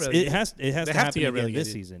they it, get it's, relegated. it has They to have to happen get again this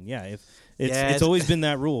relegated. season. Yeah, if Yeah, it's always been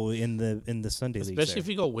that rule in the Sunday league. Especially if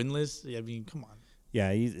you go winless. I mean, come on.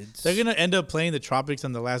 Yeah, it's, They're going to end up playing the Tropics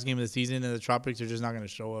on the last game of the season, and the Tropics are just not going to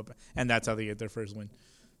show up. And that's how they get their first win.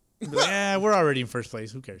 Yeah, we're already in first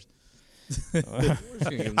place. Who cares?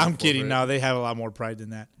 I'm kidding. No, they have a lot more pride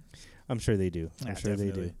than that. I'm sure they do. I'm Yeah, sure they do.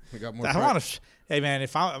 definitely. We got more. I want to. Hey, man,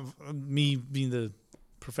 if me being the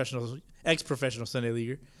ex-professional Sunday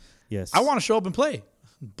leaguer, Yes, I want to show up and play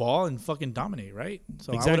ball and fucking dominate, right?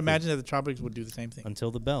 So I Exactly. would imagine that the Tropics would do the same thing.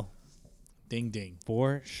 until the bell. Ding, ding.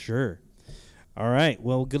 For sure. All right.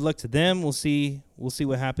 Well, good luck to them. We'll see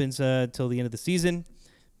what happens till the end of the season.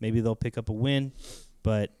 Maybe they'll pick up a win,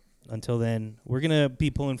 but until then, we're gonna be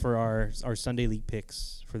pulling for our Sunday league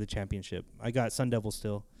picks for the championship. I got Sun Devils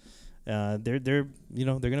still. They're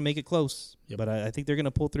gonna make it close, Yep. but I think they're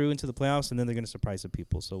gonna pull through into the playoffs and then they're gonna surprise some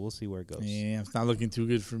people. So we'll see where it goes. Yeah, it's not looking too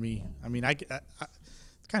good for me. I mean, it's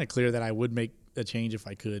kind of clear that I would make a change if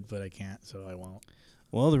I could, but I can't, so I won't.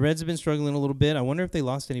 Well, the Reds have been struggling a little bit. I wonder if they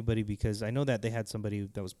lost anybody because I know that they had somebody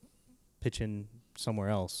that was pitching somewhere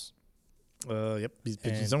else. Yep, he's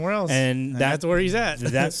pitching And- somewhere else, and that's where he's at.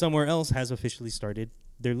 That somewhere else has officially started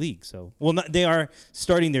their league. So, well, they are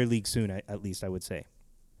starting their league soon, at least I would say,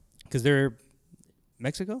 because they're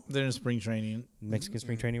Mexico, They're in spring training, Mexican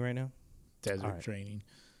spring training right now. desert All right. training.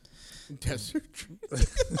 Desert.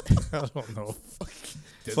 I don't know.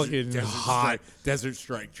 Fucking hot. Desert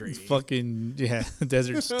strike training. Fucking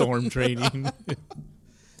desert storm training.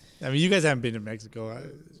 I mean, you guys haven't been to Mexico.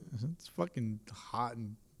 It's fucking hot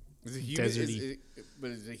and Is it humid? deserty.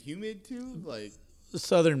 But is it humid too? Like,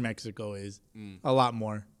 southern Mexico is a lot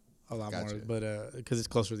more, Gotcha. but because it's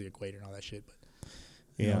closer to the equator and all that shit. But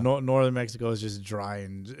Yeah. northern Mexico is just dry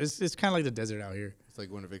and it's kind of like the desert out here. it's like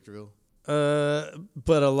going to Victorville.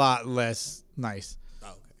 But a lot less nice.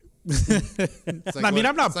 Oh, okay. It's like I mean, going-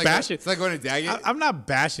 I'm not it's like bashing. It's like going to Daggett. I'm not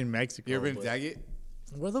bashing Mexico. You ever been to but Daggett?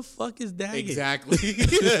 where the fuck is Daggett? Exactly. You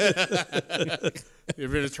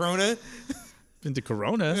ever been to Trona? Been to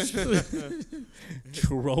Corona.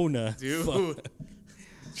 Corona, Dude.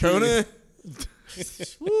 Trona?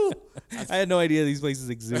 I had no idea these places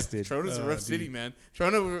existed. Trona's a rough city, man.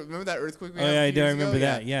 Trona, remember that earthquake we Oh, had? yeah, a I few do years remember ago?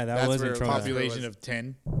 that. Yeah, that That's was in where- Trona. that's where it Population was. of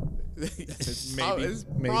 10. It's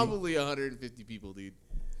Maybe. probably 150 people, dude.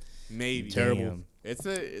 Maybe. Terrible. Damn. It's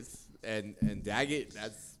and Daggett,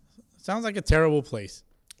 that's Sounds like a terrible place.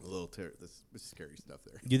 a little that's scary stuff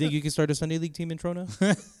there. You think you can start a Sunday league team in Trona?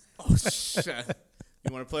 Oh shit.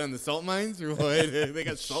 You want to play on the salt mines or what? They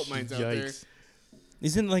got salt mines out there. Yikes.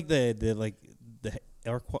 Isn't like the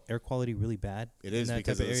air quality really bad? It is in that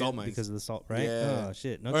because type of the area? salt mines. Because of the salt, right? Yeah. Oh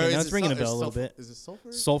shit. Or Okay, is now it it's ringing a sul- bell a little sulfur- bit. Is it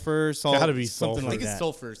sulfur? Sulfur, salt, Gotta be something sulfur. I like think it's that.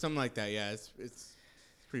 sulfur, something like that. Yeah, it's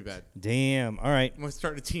pretty bad. Damn. All right. I'm gonna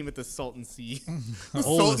start a team at the Salton Sea.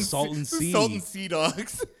 Oh, the Salton The Sea. Salton Sea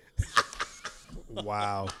Dogs.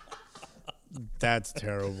 Wow. That's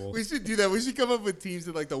terrible. We should do that. We should come up with teams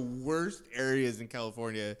in like the worst areas in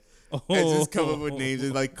California. Oh. And just come up with names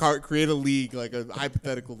and like create a league, like a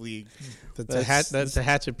hypothetical league. That's a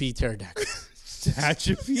Hatchapee pterodactyl.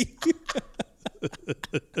 Tehachapi.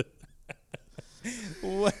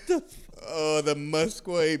 What the? Oh, the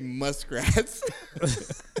Musquoy Muskrats.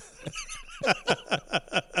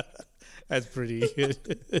 That's pretty good.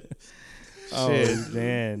 Oh Shit.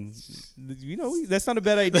 man, you know that's not a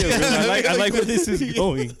bad idea. Bro. I like where this is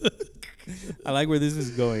going. I like where this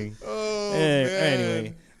is going. Oh, Eh, man.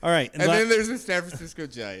 anyway, all right. And then there's the San Francisco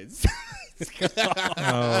Giants.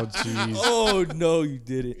 Oh, jeez. oh no, you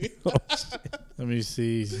did it. Let me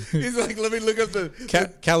see. He's like, let me look up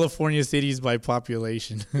the California cities by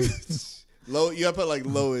population. low. You up at like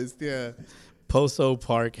lowest, yeah. Poso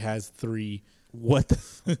Park has 3. What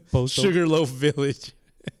the Poso? Sugarloaf Village.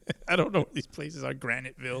 I don't know what these places are.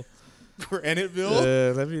 Graniteville.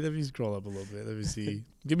 Graniteville. Let me scroll up a little bit. Let me see.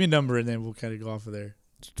 Give me a number and then we'll kind of go off of there.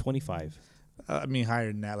 25. I mean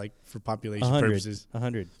higher than that, like for population 100. purposes.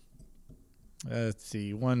 100. Let's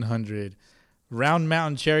see. 100. Round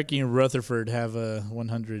Mountain, Cherokee, and Rutherford have a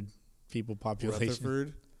 100 people population.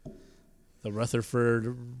 Rutherford. The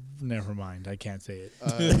Rutherford. Never mind. I can't say it.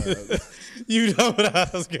 Uh, You know what I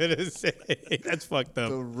was gonna say. That's fucked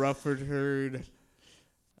up. the Rufford herd.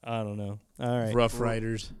 I don't know. All right. Rough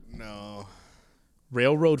Riders. No.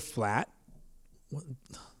 Railroad Flat. What?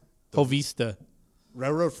 Hovista.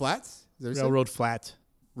 Railroad Flats. Is there Railroad Flat.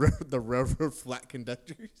 the railroad flat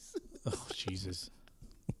conductors. Oh Jesus.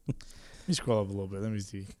 Let me scroll up a little bit. Let me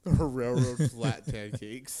see. Railroad flat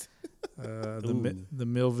pancakes. The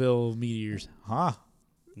Millville Meteors. Huh?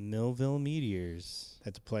 Millville Meteors.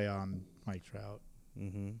 Had to play on Mike Trout.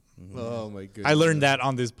 Oh my goodness. I learned that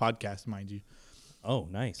on this podcast, mind you. Oh,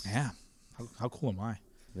 nice. Yeah. How cool am I?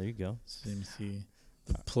 There you go. So let me see.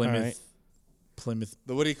 The Plymouth. right. Plymouth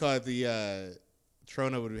What do you call it? The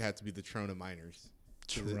Trona would have to be the Trona miners.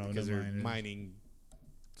 Trona Because they're Miners. mining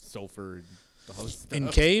sulfur and all this stuff. In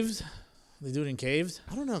caves? They do it in caves?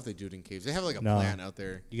 I don't know if they do it in caves. They have like a No. plant out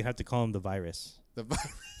there. You have to call him the virus. The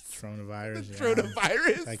virus. Coronavirus. Yeah.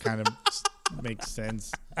 Tronavirus. That kind of makes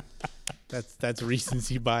sense. That's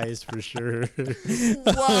recency bias for sure.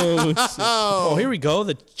 Wow. Oh, here we go.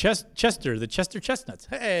 The Chester Chestnuts.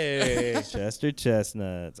 Hey. Chester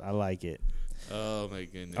Chestnuts. I like it. Oh my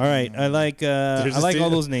goodness. All right. I like a all city-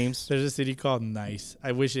 those names. There's a city called Nice.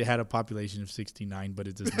 I wish it had a population of 69, but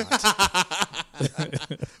it does not.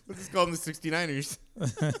 Let's just call them the 69ers.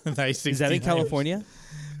 Nice. Is that in 69ers. California?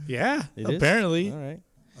 Yeah, It is? apparently. All right.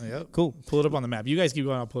 Yep. Cool. Pull it up on the map. You guys keep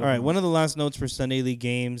going. I'll pull it All up. right, on one of the last notes for Sunday League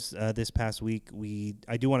games this past week,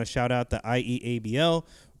 I do want to shout out the IEABL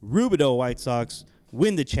Rubidoux White Sox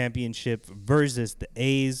win the championship versus the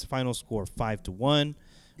A's. Final score 5-1.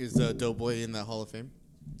 Is Doughboy in that Hall of Fame?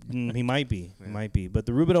 He might be. He might be. But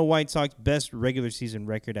the Rubidoux White Sox best regular season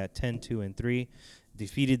record at 10-2-3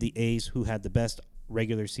 defeated the A's, who had the best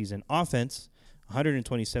regular season offense,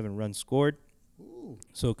 127 runs scored. Ooh.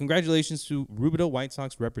 So congratulations to Rubidoux White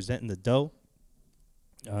Sox representing the dough.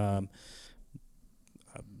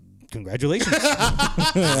 Congratulations.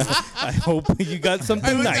 I hope you got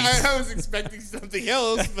something nice. I was expecting something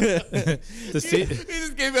else. But he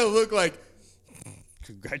just gave me a look like,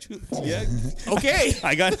 Congratulations. Yeah. okay.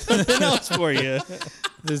 I got something else for you.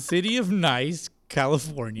 The city of Nice,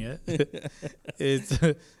 California.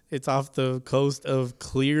 It's off the coast of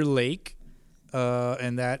Clear Lake,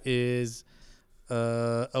 and that is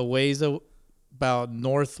a ways about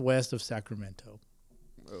northwest of Sacramento.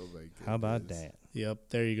 Oh my God. How about that? Yep,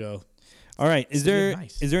 there you go. All right. Is City of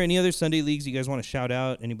Nice. there any other Sunday leagues you guys want to shout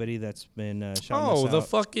out? Anybody that's been shouting us out? The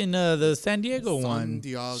fucking the San Diego San one.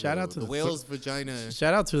 Diego, Shout out to the whale's vagina.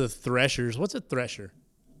 Shout out to the Threshers. What's a thresher?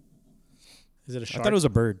 Is it a I shark? thought it was a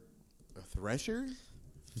bird. A thresher?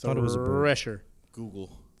 I thought it was a bird. Thresher.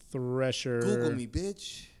 Google. Thresher. Google me,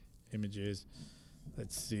 bitch. Images.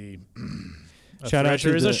 Let's see. A Shout out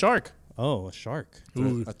thresher to is the- a shark. Oh, a shark.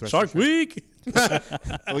 Ooh, a thresher Shark shark. Week.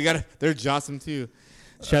 We got they're Jossum too.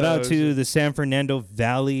 Shout out to the San Fernando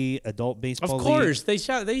Valley Adult Baseball Of League. course, they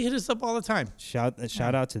hit us up all the time. Shout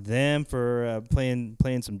out to them for playing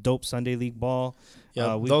some dope Sunday league ball.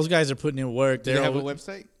 Yeah, we- those guys are putting in work. Do they have a always-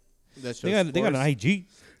 website? That They got an IG. They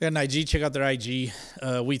got an IG. Check out their IG.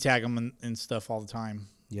 We tag them and stuff all the time.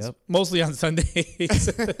 Yep. Mostly on Sundays.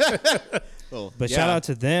 Oh, But yeah. shout out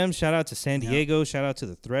to them. Shout out to San Diego. Shout out to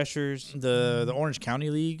the Threshers. the Orange County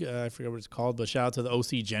League. I forget what it's called, but shout out to the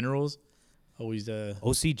OC Generals. Always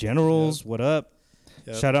OC Generals. What up?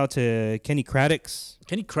 Yep. Shout out to Kenny Craddock's.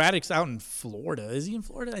 Kenny Craddock's out in Florida. Is he in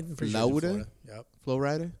Florida? I'm pretty sure he's in Florida? Florida. Yep. Flow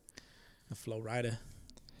Rider. The Florida.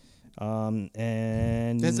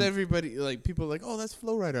 And That's everybody. Like people are like, oh, that's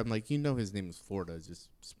Flow Rider. I'm like, you know, his name is Florida. It's just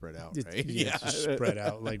spread out, right? It's just spread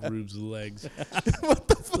out like Rube's legs.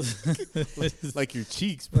 like your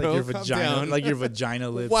cheeks, Like bro. your Calm vagina. down. Like your vagina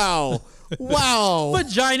lips. Wow, wow.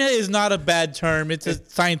 Vagina is not a bad term. It's a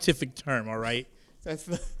scientific term, all right? That's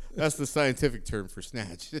the scientific term for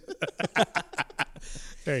snatch.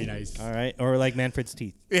 Very nice. all right. Or like Manfred's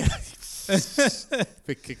teeth. Yeah.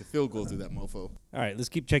 Kick a field goal through that mofo. All right, let's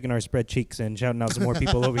keep checking our spread cheeks and shouting out some more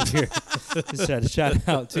people over here. Shout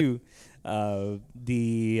out to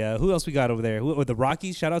who else we got over there? The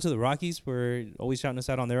Rockies. Shout out to the Rockies for always shouting us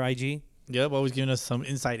out on their IG. Yep, always giving us some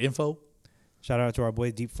inside info. Shout out to our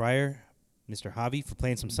boy Deep Fryer, Mr. Javi, for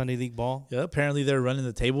playing some Sunday League ball. Yeah, apparently they're running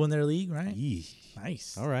the table in their league, right? Yee.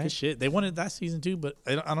 Nice. All right. Good shit. They won it last season too, but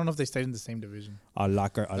I don't know if they stayed in the same division. I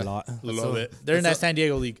like her a lot. Love it. They're in that San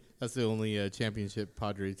Diego league. That's the only championship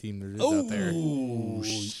Padre team there is out there. Oh,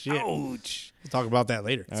 shit. Ouch. We'll talk about that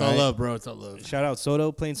later. It's All all right. love, bro. It's all love. Shout out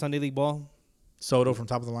Soto playing Sunday League ball. Soto from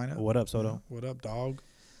top of the lineup. What up, Soto? What up, dog?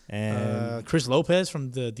 And Chris Lopez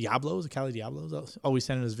from the Diablos, the Cali Diablos, always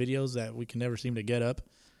sending us videos that we can never seem to get up.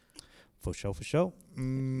 for show.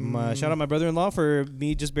 Shout out my brother-in-law for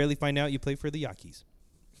me just barely finding out you play for the Yankees.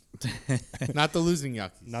 Not the losing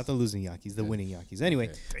Yankees. Not the losing Yankees, the winning Yankees.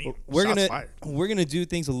 Anyway, Damn, we're shots gonna fired. we're gonna do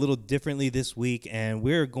things a little differently this week, and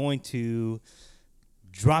we're going to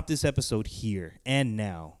drop this episode here and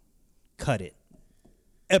now. Cut it.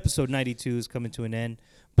 Episode 92 is coming to an end,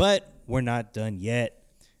 but we're not done yet.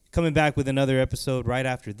 Coming back with another episode right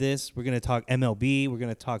after this. We're gonna talk MLB. We're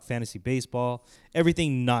gonna talk fantasy baseball.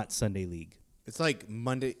 Everything not Sunday League. It's like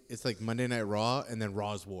Monday Night Raw and then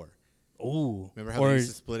Raw's War. Ooh. Remember how they used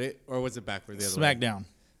to split it? Or was it backward the other way? SmackDown.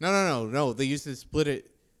 No. They used to split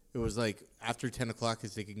it. It was like after 10 o'clock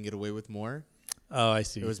because they can get away with more. Oh, I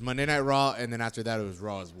see. It was Monday Night Raw, and then after that it was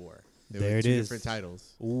Raw's War. There were it two is. different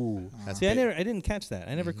titles. Ooh. That's See, I big. didn't catch that.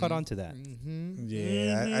 I never caught on to that.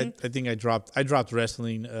 Yeah, I think I dropped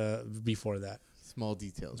wrestling before that. Small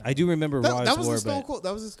details. I do remember Raw's That was War, the Stone but Cold.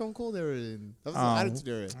 That was the Stone Cold era. That was the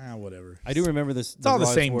Attitude era. Whatever. I do remember this. It's all the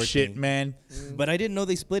Raw's same War shit, thing. man. But I didn't know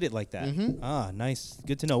they split it like that. Ah, nice.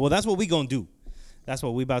 Good to know. Well, that's what we gonna do. That's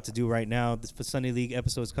what we about to do right now. This for Sunday League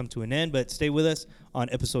episodes come to an end, but stay with us on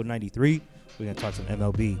episode 93. We're gonna talk some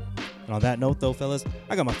MLB. And on that note, though, fellas,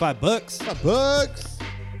 I got my $5. $5.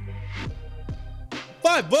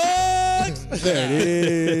 $5. There it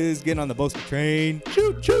is. Getting on the Boasty train.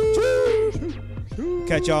 Choo choo.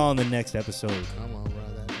 Catch y'all on the next episode, Come on,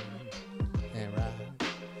 ride that. And ride.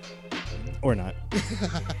 or not.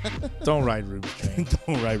 Don't ride Rube's train.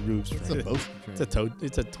 Don't ride Rube's It's a train. boasting train.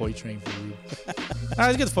 It's a toy train for Rube. All right,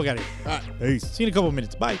 let's get the fuck out of here. Peace. See you in a couple of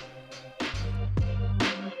minutes. Bye.